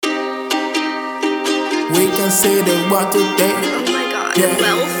We consider what today. Oh my god, Yeah.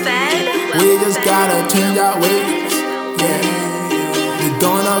 well fed. We just gotta change our ways. Yeah. We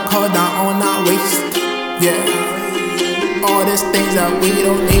gonna cut down on our waste. Yeah. All these things that we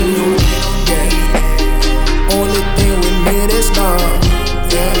don't need. Yeah. Only thing we need is love.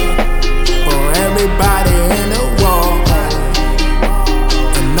 Yeah. For everybody in the world.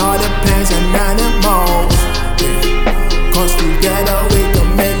 And all the plants and animals. Yeah. 'Cause together we can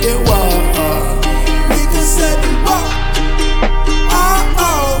make it work. We can set it up.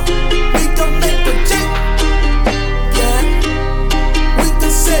 We can make a change. Yeah. We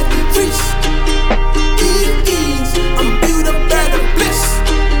can set the trees. Ease and build a better place.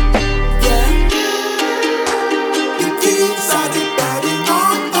 Yeah. The kids are depending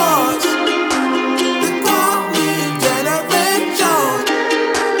on us. The coming generation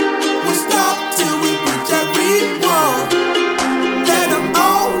will stop till we reach everyone. Let them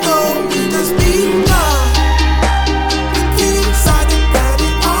all know we just begun. The kids are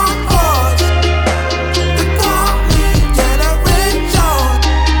depending on us. The coming generation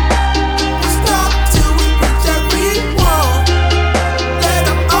will stop till we reach everyone. Let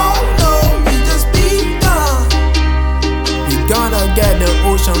them all know we just begun. We gonna get the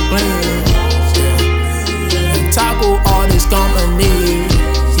ocean clean, yeah, and tackle all these companies.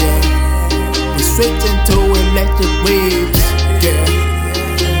 Yeah, we switching to electric waves. Yeah,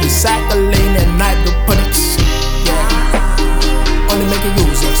 recycling and hydroponics. Yeah, only making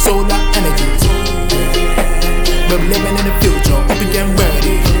use of solar energy. Yeah. We're living in the future, hope we get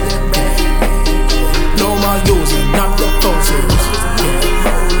ready. No more using up the fossils.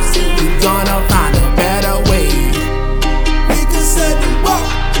 Yeah. We gonna find a better way. We can set it up.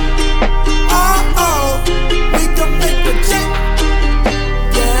 We can make a change.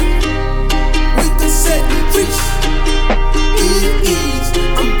 Yeah. We can set the trees. Ease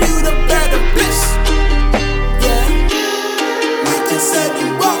and build a better place. Yeah. We can set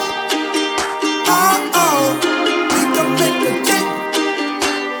it up. We can make a change.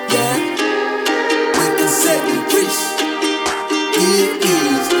 Yeah. We can set the trees. Ease